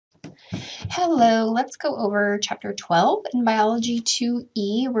Hello, let's go over Chapter 12 in Biology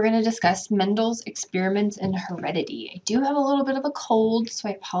 2E. We're going to discuss Mendel's experiments in heredity. I do have a little bit of a cold, so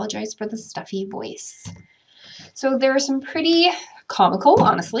I apologize for the stuffy voice. So there are some pretty comical,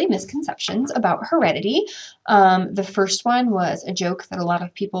 honestly, misconceptions about heredity. The first one was a joke that a lot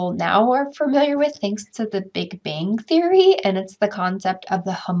of people now are familiar with thanks to the Big Bang Theory, and it's the concept of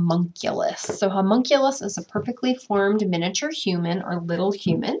the homunculus. So homunculus is a perfectly formed miniature human or little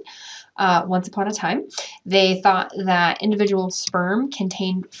human. Once upon a time, they thought that individual sperm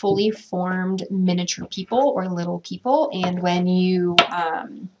contained fully formed miniature people or little people, and when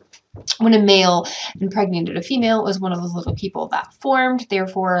a male impregnated a female, it was one of those little people that formed,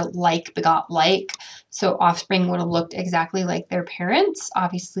 therefore like begot like, so offspring would have looked exactly like their parents.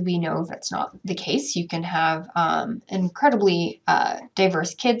 Obviously, we know that's not the case. You can have incredibly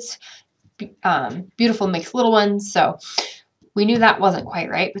diverse kids, beautiful mixed little ones, so we knew that wasn't quite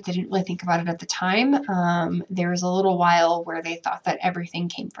right, but they didn't really think about it at the time. There was a little while where they thought that everything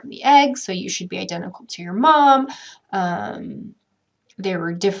came from the egg, so you should be identical to your mom. There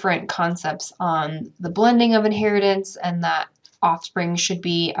were different concepts on the blending of inheritance and that offspring should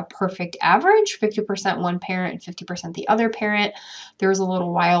be a perfect average, 50% one parent and 50% the other parent. There was a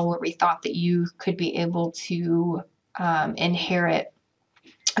little while where we thought that you could be able to inherit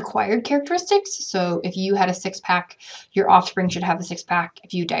acquired characteristics. So if you had a six-pack, your offspring should have a six-pack.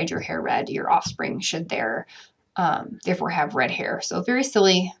 If you dyed your hair red, your offspring should therefore have red hair. So very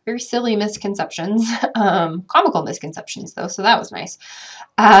silly misconceptions, comical misconceptions though, so that was nice.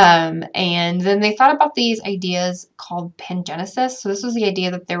 And then they thought about these ideas called pangenesis. So this was the idea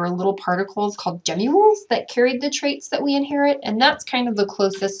that there were little particles called gemmules that carried the traits that we inherit, and that's kind of the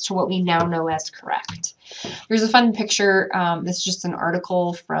closest to what we now know as correct. Here's a fun picture. This is just an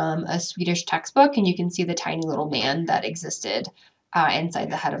article from a Swedish textbook, and you can see the tiny little man that existed inside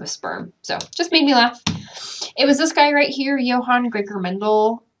the head of a sperm. So just made me laugh. It was this guy right here, Johann Gregor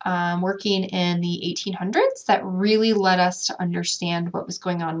Mendel, working in the 1800s, that really led us to understand what was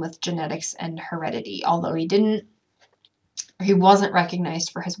going on with genetics and heredity, although he wasn't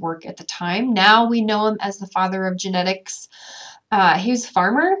recognized for his work at the time. Now we know him as the father of genetics. He was a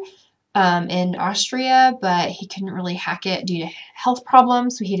farmer in Austria, but he couldn't really hack it due to health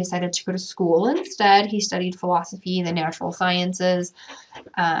problems, so he decided to go to school instead. He studied philosophy, the natural sciences.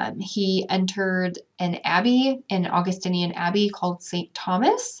 He entered an abbey, an Augustinian abbey called St.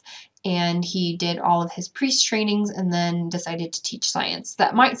 Thomas, and he did all of his priest trainings and then decided to teach science.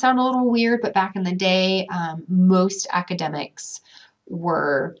 That might sound a little weird, but back in the day, most academics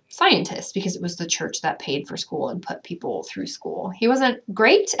were scientists because it was the church that paid for school and put people through school. He wasn't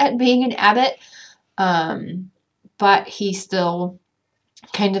great at being an abbot, but he still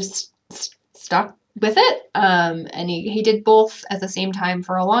kind of stuck with it, and he did both at the same time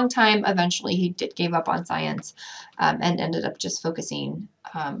for a long time. Eventually, he gave up on science and ended up just focusing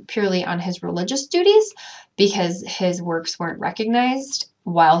purely on his religious duties because his works weren't recognized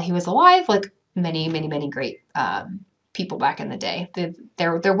while he was alive, like many great people back in the day.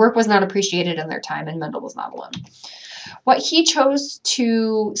 Their work was not appreciated in their time, and Mendel was not alone. What he chose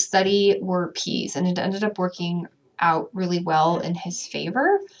to study were peas, and it ended up working out really well in his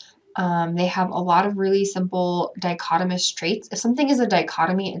favor. They have a lot of really simple dichotomous traits. If something is a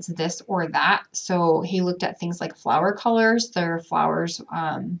dichotomy, it's this or that. So he looked at things like flower colors. Their flowers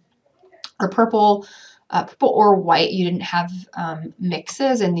are purple or white. You didn't have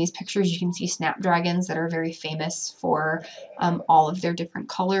mixes. In these pictures, you can see snapdragons that are very famous for all of their different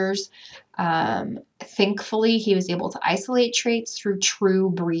colors. Thankfully, he was able to isolate traits through true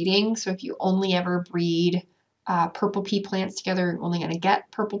breeding. So if you only ever breed purple pea plants together, you're only going to get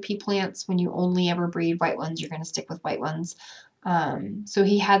purple pea plants. When you only ever breed white ones, you're going to stick with white ones. So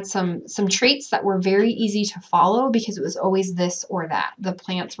he had some traits that were very easy to follow because it was always this or that. The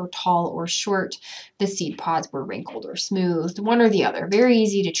plants were tall or short. The seed pods were wrinkled or smoothed, one or the other. Very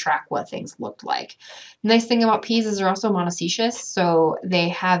easy to track what things looked like. The nice thing about peas is they're also monoecious, so they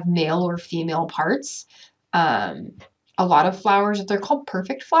have male or female parts. A lot of flowers, they're called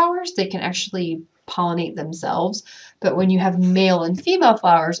perfect flowers. They can actually pollinate themselves, but when you have male and female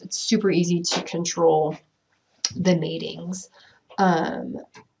flowers, it's super easy to control the matings.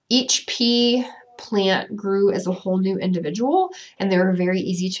 Each pea plant grew as a whole new individual, and they were very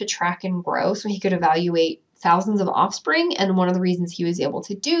easy to track and grow, so he could evaluate thousands of offspring, and one of the reasons he was able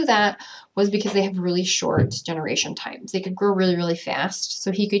to do that was because they have really short generation times. They could grow really fast,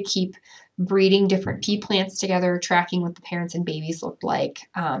 so he could keep breeding different pea plants together, tracking what the parents and babies looked like,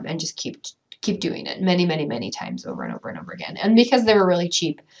 and just keep doing it many times over and over again. And because they were really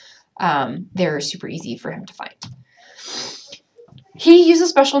cheap, they're super easy for him to find. He used a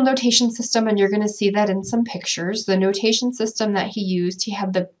special notation system, and you're going to see that in some pictures. The notation system that he used,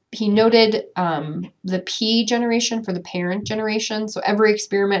 he noted the P generation for the parent generation. So every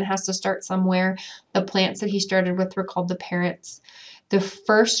experiment has to start somewhere. The plants that he started with were called the parents. The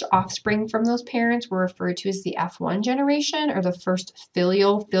first offspring from those parents were referred to as the F1 generation, or the first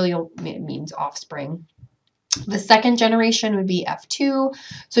filial. Filial means offspring. The second generation would be F2.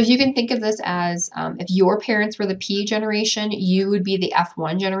 So if you can think of this as if your parents were the P generation, you would be the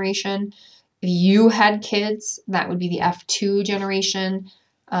F1 generation. If you had kids, that would be the F2 generation.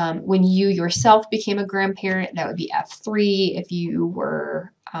 When you yourself became a grandparent, that would be F3. If you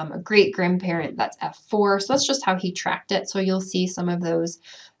were a great grandparent, that's F4. So that's just how he tracked it. So you'll see some of those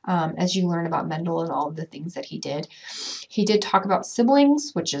as you learn about Mendel and all of the things that he did. He did talk about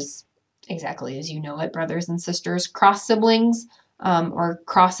siblings, which is exactly as you know it, brothers and sisters. Cross siblings or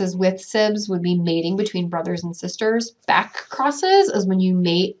crosses with sibs would be mating between brothers and sisters. Back crosses is when you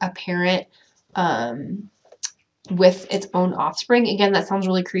mate a parent with its own offspring. Again, that sounds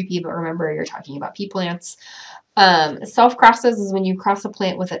really creepy, but remember, you're talking about pea plants. Self crosses is when you cross a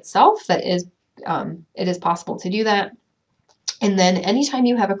plant with itself. That is, it is possible to do that. And then anytime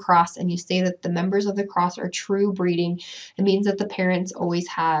you have a cross and you say that the members of the cross are true breeding, it means that the parents always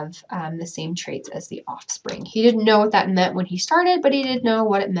have the same traits as the offspring. He didn't know what that meant when he started, but he did know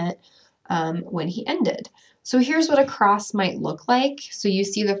what it meant when he ended. So here's what a cross might look like. So you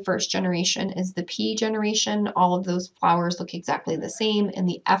see the first generation is the P generation. All of those flowers look exactly the same. In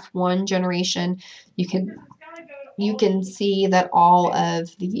the F1 generation, you can see that all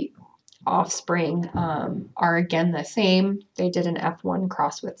of the offspring are again the same. They did an F1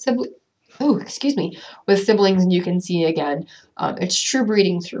 cross with siblings. Oh, excuse me, with siblings, and you can see again, it's true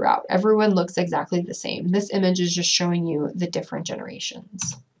breeding throughout. Everyone looks exactly the same. This image is just showing you the different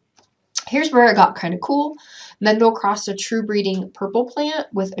generations. Here's where it got kind of cool. Mendel crossed a true breeding purple plant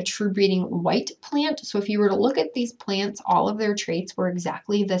with a true breeding white plant. So if you were to look at these plants, all of their traits were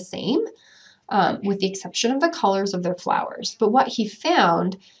exactly the same, with the exception of the colors of their flowers. But what he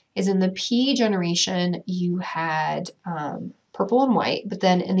found is in the P generation, you had purple and white, but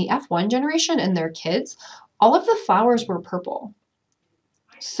then in the F1 generation and their kids, all of the flowers were purple.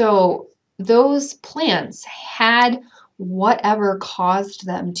 So those plants had whatever caused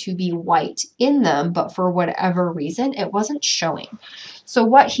them to be white in them, but for whatever reason, it wasn't showing. So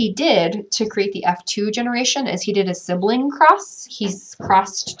what he did to create the F2 generation is he did a sibling cross. He's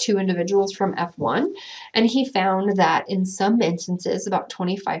crossed two individuals from F1, and he found that in some instances, about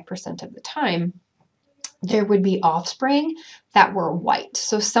 25% of the time, there would be offspring that were white.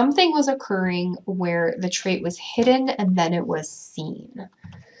 So something was occurring where the trait was hidden and then it was seen.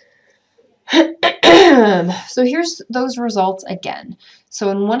 So here's those results again. So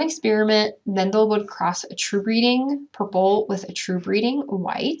in one experiment, Mendel would cross a true breeding purple with a true breeding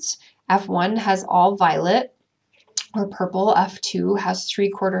white. F1 has all violet or purple. F2 has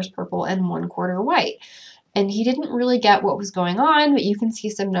 3/4 purple and 1/4 white. And he didn't really get what was going on, but you can see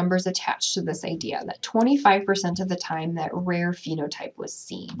some numbers attached to this idea that 25% of the time that rare phenotype was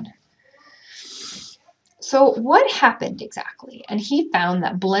seen. So what happened exactly? And he found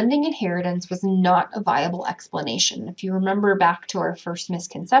that blending inheritance was not a viable explanation. If you remember back to our first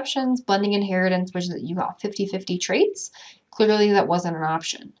misconceptions, blending inheritance was that you got 50-50 traits. Clearly that wasn't an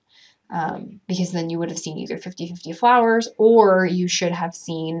option, because then you would have seen either 50-50 flowers, or you should have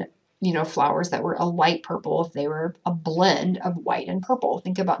seen, flowers that were a light purple if they were a blend of white and purple.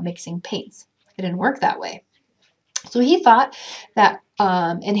 Think about mixing paints. It didn't work that way. So he thought that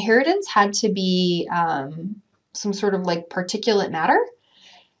inheritance had to be some sort of like particulate matter.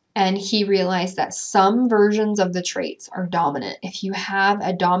 And he realized that some versions of the traits are dominant. If you have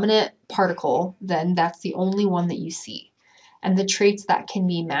a dominant particle, then that's the only one that you see. And the traits that can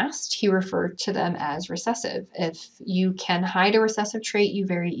be masked, he referred to them as recessive. If you can hide a recessive trait, you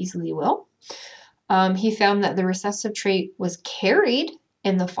very easily will. He found that the recessive trait was carried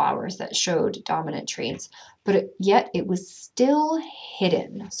in the flowers that showed dominant traits, but yet it was still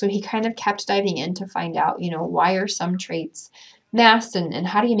hidden. So he kind of kept diving in to find out, why are some traits masked and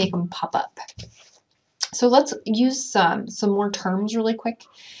how do you make them pop up? So let's use some more terms really quick.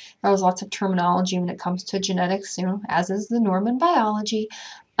 There was lots of terminology when it comes to genetics, as is the norm in biology.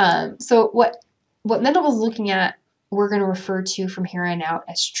 So what Mendel was looking at, we're going to refer to from here on out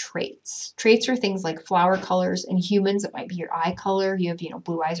as traits. Traits are things like flower colors. In humans, it might be your eye color. You have,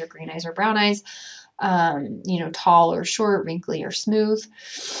 blue eyes or green eyes or brown eyes, tall or short, wrinkly or smooth.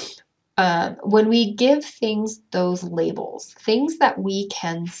 When we give things those labels, things that we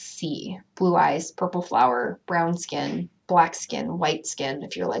can see, blue eyes, purple flower, brown skin, black skin, white skin.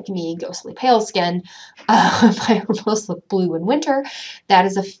 If you're like me, ghostly pale skin, I almost look blue in winter. That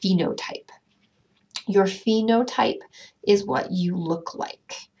is a phenotype. Your phenotype is what you look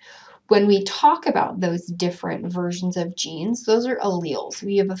like. When we talk about those different versions of genes, those are alleles.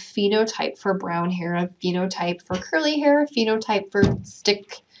 We have a phenotype for brown hair, a phenotype for curly hair, a phenotype for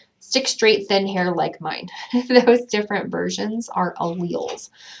stick straight thin hair like mine. Those different versions are alleles.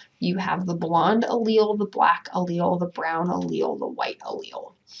 You have the blonde allele, the black allele, the brown allele, the white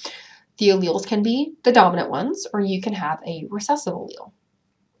allele. The alleles can be the dominant ones, or you can have a recessive allele.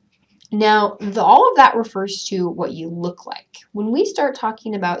 Now, all of that refers to what you look like. When we start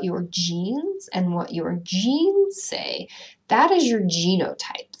talking about your genes and what your genes say, that is your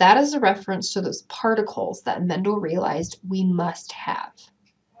genotype. That is a reference to those particles that Mendel realized we must have.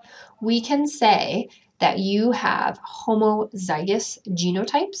 We can say that you have homozygous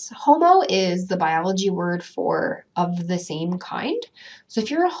genotypes. Homo is the biology word for of the same kind. So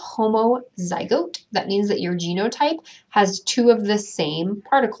if you're a homozygote, that means that your genotype has two of the same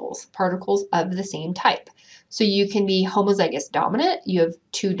particles of the same type. So you can be homozygous dominant, you have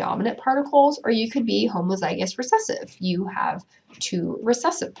two dominant particles, or you could be homozygous recessive. You have two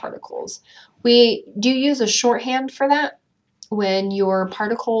recessive particles. We do use a shorthand for that. When your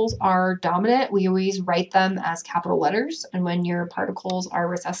particles are dominant, we always write them as capital letters. And when your particles are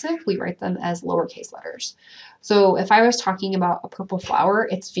recessive, we write them as lowercase letters. So if I was talking about a purple flower,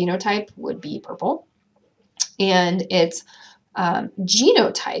 its phenotype would be purple. And its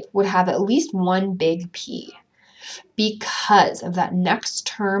genotype would have at least one big P because of that next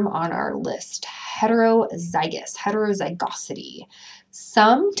term on our list, heterozygosity.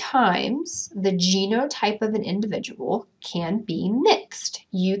 Sometimes the genotype of an individual can be mixed.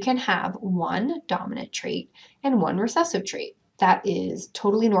 You can have one dominant trait and one recessive trait. That is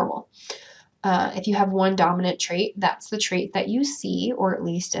totally normal. If you have one dominant trait, that's the trait that you see, or at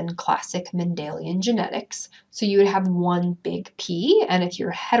least in classic Mendelian genetics. So you would have one big P, and if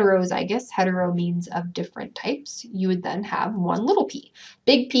you're heterozygous, hetero means of different types, you would then have one little p.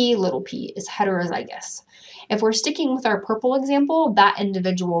 Big P, little p is heterozygous. If we're sticking with our purple example, that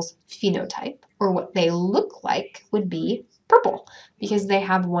individual's phenotype, or what they look like, would be purple, because they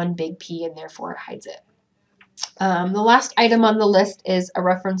have one big P and therefore it hides it. The last item on the list is a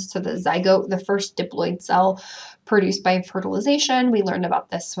reference to the zygote, the first diploid cell produced by fertilization. We learned about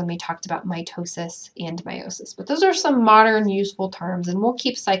this when we talked about mitosis and meiosis. But those are some modern useful terms, and we'll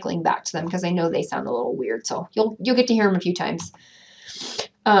keep cycling back to them because I know they sound a little weird, so you'll get to hear them a few times.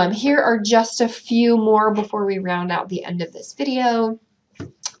 Here are just a few more before we round out the end of this video.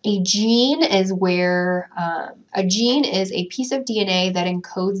 A gene is where a gene is a piece of DNA that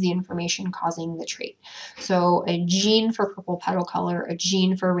encodes the information causing the trait. So a gene for purple petal color, a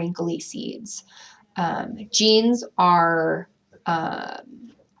gene for wrinkly seeds. Genes are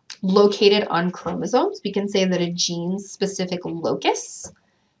located on chromosomes. We can say that a gene's specific locus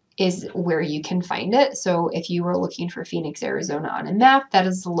is where you can find it. So if you were looking for Phoenix, Arizona on a map, that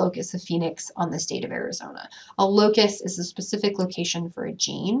is the locus of Phoenix on the state of Arizona. A locus is a specific location for a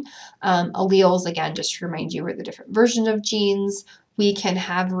gene. Alleles, again, just to remind you, are the different versions of genes. We can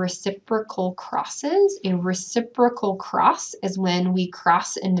have reciprocal crosses. A reciprocal cross is when we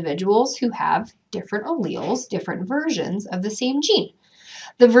cross individuals who have different alleles, different versions of the same gene.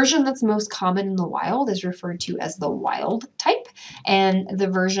 The version that's most common in the wild is referred to as the wild type, and the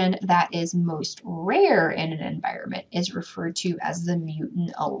version that is most rare in an environment is referred to as the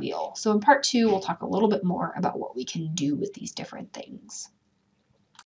mutant allele. So in part 2, we'll talk a little bit more about what we can do with these different things.